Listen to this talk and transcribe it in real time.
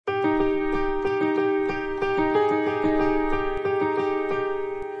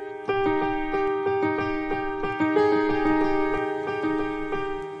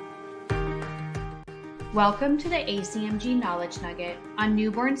Welcome to the ACMG Knowledge Nugget on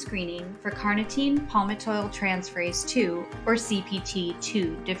newborn screening for Carnitine Palmitoyltransferase II, or CPT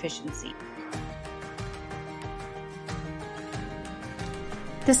II deficiency.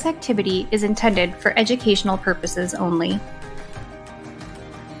 This activity is intended for educational purposes only.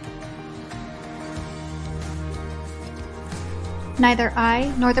 Neither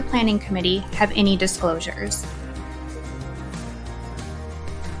I nor the Planning Committee have any disclosures.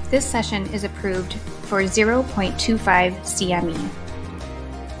 This session is approved for 0.25 CME.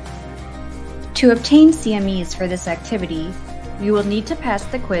 To obtain CMEs for this activity, you will need to pass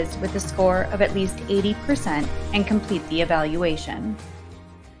the quiz with a score of at least 80% and complete the evaluation.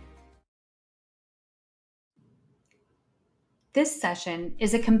 This session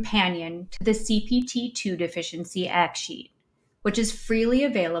is a companion to the CPT II Deficiency ACT Sheet, which is freely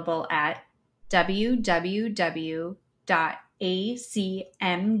available at www.acmg.net/ACT.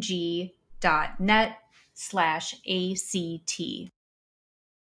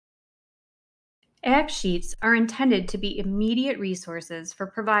 ACT sheets are intended to be immediate resources for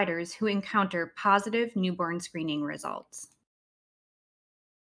providers who encounter positive newborn screening results.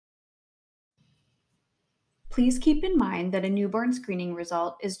 Please keep in mind that a newborn screening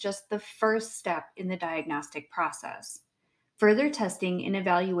result is just the first step in the diagnostic process. Further testing and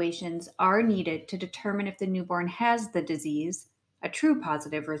evaluations are needed to determine if the newborn has the disease, a true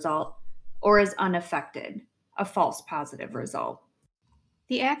positive result, or is unaffected, a false positive result.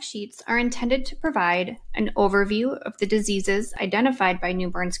 The ACT sheets are intended to provide an overview of the diseases identified by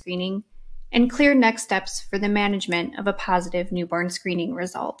newborn screening and clear next steps for the management of a positive newborn screening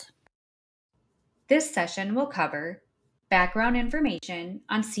result. This session will cover background information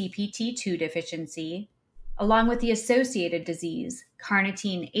on CPT II deficiency, along with the associated disease,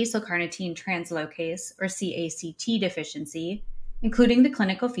 carnitine acylcarnitine translocase, or CACT deficiency, including the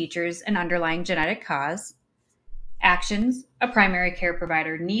clinical features and underlying genetic cause, actions a primary care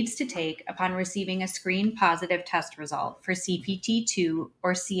provider needs to take upon receiving a screen-positive test result for CPT II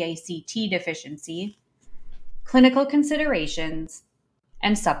or CACT deficiency, clinical considerations,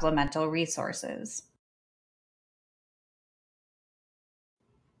 and supplemental resources.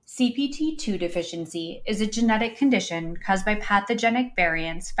 CPT II deficiency is a genetic condition caused by pathogenic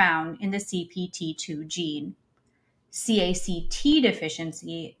variants found in the CPT II gene. CACT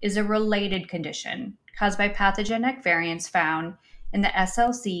deficiency is a related condition caused by pathogenic variants found in the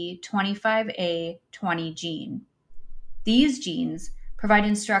SLC25A20 gene. These genes provide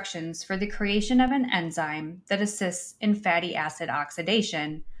instructions for the creation of an enzyme that assists in fatty acid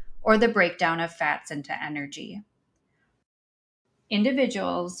oxidation or the breakdown of fats into energy.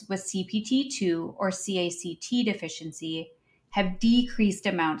 Individuals with CPT II or CACT deficiency have decreased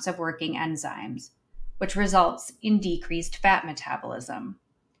amounts of working enzymes, which results in decreased fat metabolism.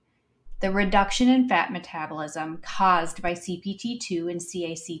 The reduction in fat metabolism caused by CPT II and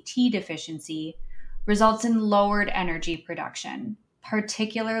CACT deficiency results in lowered energy production,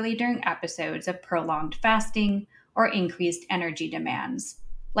 particularly during episodes of prolonged fasting or increased energy demands,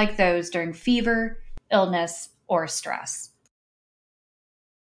 like those during fever, illness, or stress.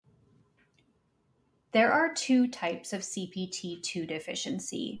 There are two types of CPT II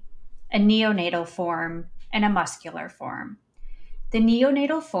deficiency, a neonatal form and a muscular form. The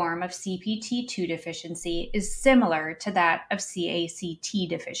neonatal form of CPT II deficiency is similar to that of CACT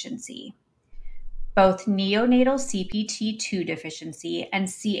deficiency. Both neonatal CPT II deficiency and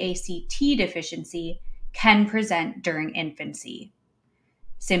CACT deficiency can present during infancy.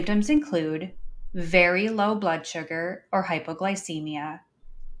 Symptoms include very low blood sugar or hypoglycemia,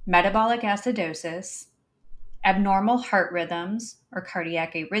 metabolic acidosis, abnormal heart rhythms or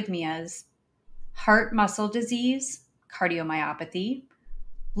cardiac arrhythmias, heart muscle disease, cardiomyopathy,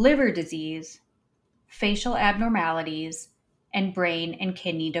 liver disease, facial abnormalities, and brain and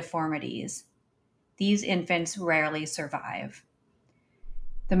kidney deformities. These infants rarely survive.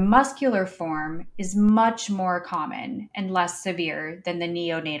 The muscular form is much more common and less severe than the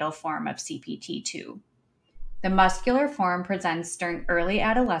neonatal form of CPT II. The muscular form presents during early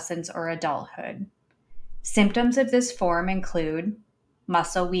adolescence or adulthood. Symptoms of this form include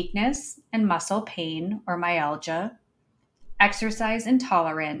muscle weakness and muscle pain or myalgia, exercise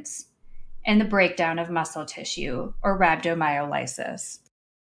intolerance, and the breakdown of muscle tissue or rhabdomyolysis.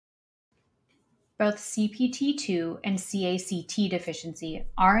 Both CPT II and CACT deficiency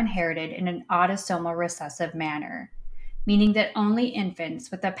are inherited in an autosomal recessive manner, meaning that only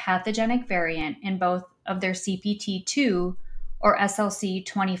infants with a pathogenic variant in both of their CPT II or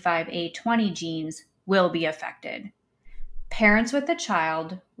SLC25A20 genes will be affected. Parents with a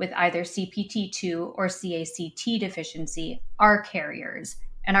child with either CPT II or CACT deficiency are carriers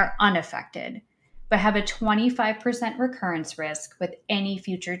and are unaffected, but have a 25% recurrence risk with any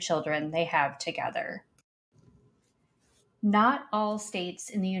future children they have together. Not all states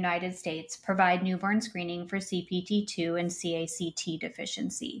in the United States provide newborn screening for CPT2 and CACT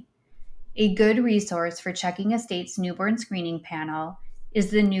deficiency. A good resource for checking a state's newborn screening panel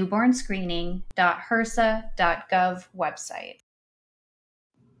is the newbornscreening.hrsa.gov website.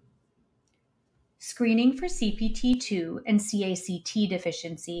 Screening for CPT2 and CACT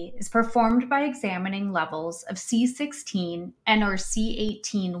deficiency is performed by examining levels of C16 and/or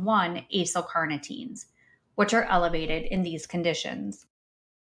C18-1 acylcarnitines, which are elevated in these conditions.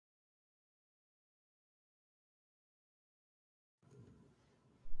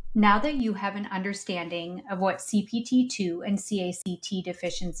 Now that you have an understanding of what CPT2 and CACT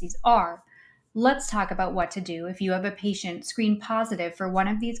deficiencies are, let's talk about what to do if you have a patient screened positive for one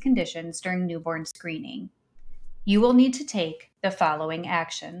of these conditions during newborn screening. You will need to take the following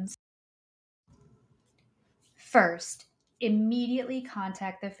actions. First, immediately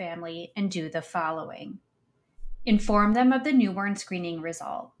contact the family and do the following. Inform them of the newborn screening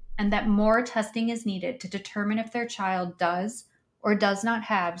result and that more testing is needed to determine if their child does or does not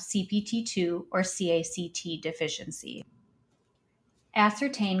have CPT2 or CACT deficiency.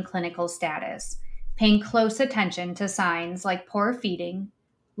 Ascertain clinical status, paying close attention to signs like poor feeding,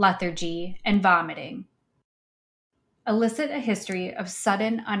 lethargy, and vomiting. Elicit a history of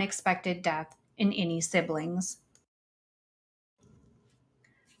sudden unexpected death in any siblings.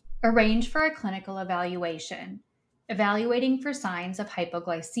 Arrange for a clinical evaluation, evaluating for signs of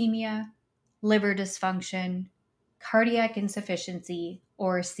hypoglycemia, liver dysfunction, cardiac insufficiency,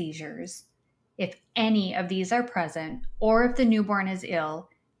 or seizures. If any of these are present, or if the newborn is ill,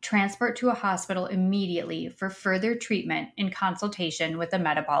 transport to a hospital immediately for further treatment in consultation with a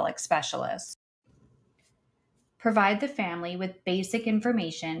metabolic specialist. Provide the family with basic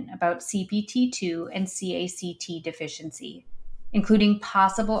information about CPT2 and CACT deficiency, including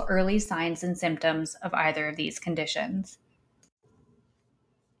possible early signs and symptoms of either of these conditions.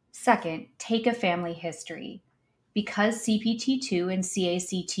 Second, take a family history. Because CPT2 and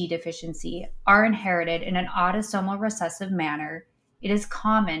CACT deficiency are inherited in an autosomal recessive manner, it is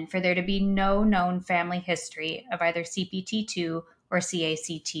common for there to be no known family history of either CPT2 or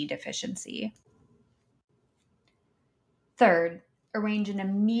CACT deficiency. Third, arrange an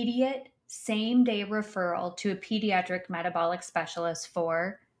immediate, same-day referral to a pediatric metabolic specialist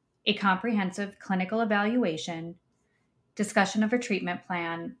for a comprehensive clinical evaluation, discussion of a treatment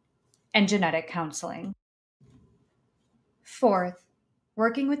plan, and genetic counseling. Fourth,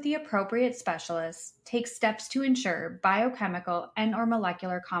 working with the appropriate specialists, take steps to ensure biochemical and/or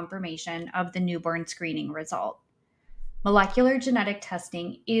molecular confirmation of the newborn screening result. Molecular genetic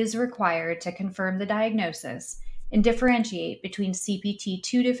testing is required to confirm the diagnosis and differentiate between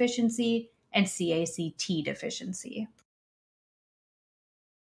CPT2 deficiency and CACT deficiency.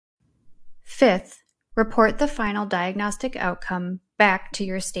 Fifth, report the final diagnostic outcome back to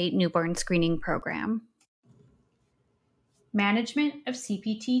your state newborn screening program. Management of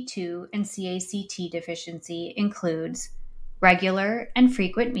CPT2 and CACT deficiency includes regular and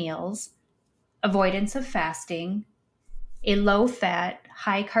frequent meals, avoidance of fasting, a low-fat,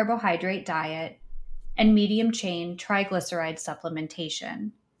 high-carbohydrate diet, and medium-chain triglyceride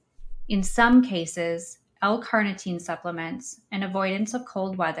supplementation. In some cases, L-carnitine supplements and avoidance of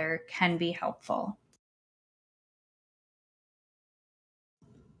cold weather can be helpful.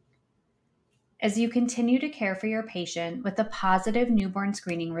 As you continue to care for your patient with a positive newborn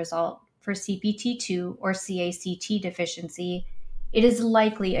screening result for CPT2 or CACT deficiency, it is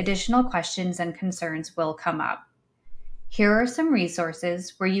likely additional questions and concerns will come up. Here are some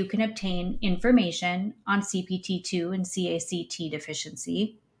resources where you can obtain information on CPT2 and CACT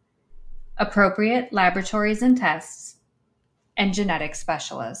deficiency, appropriate laboratories and tests, and genetic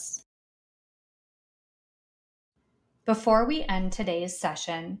specialists. Before we end today's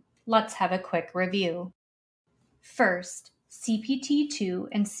session, let's have a quick review. First, CPT2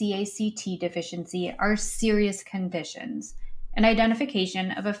 and CACT deficiency are serious conditions, and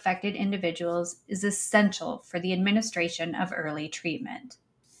identification of affected individuals is essential for the administration of early treatment.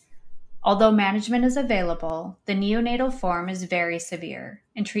 Although management is available, the neonatal form is very severe,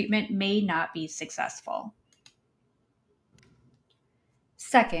 and treatment may not be successful.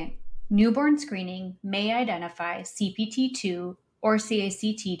 Second, newborn screening may identify CPT2 or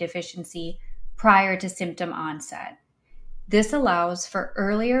CACT deficiency prior to symptom onset. This allows for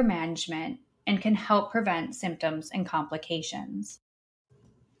earlier management and can help prevent symptoms and complications.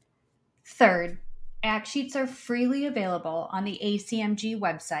 Third, ACT sheets are freely available on the ACMG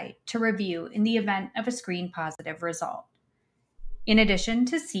website to review in the event of a screen positive result. In addition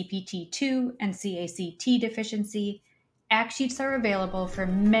to CPT II and CACT deficiency, ACT sheets are available for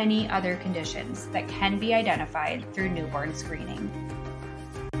many other conditions that can be identified through newborn screening.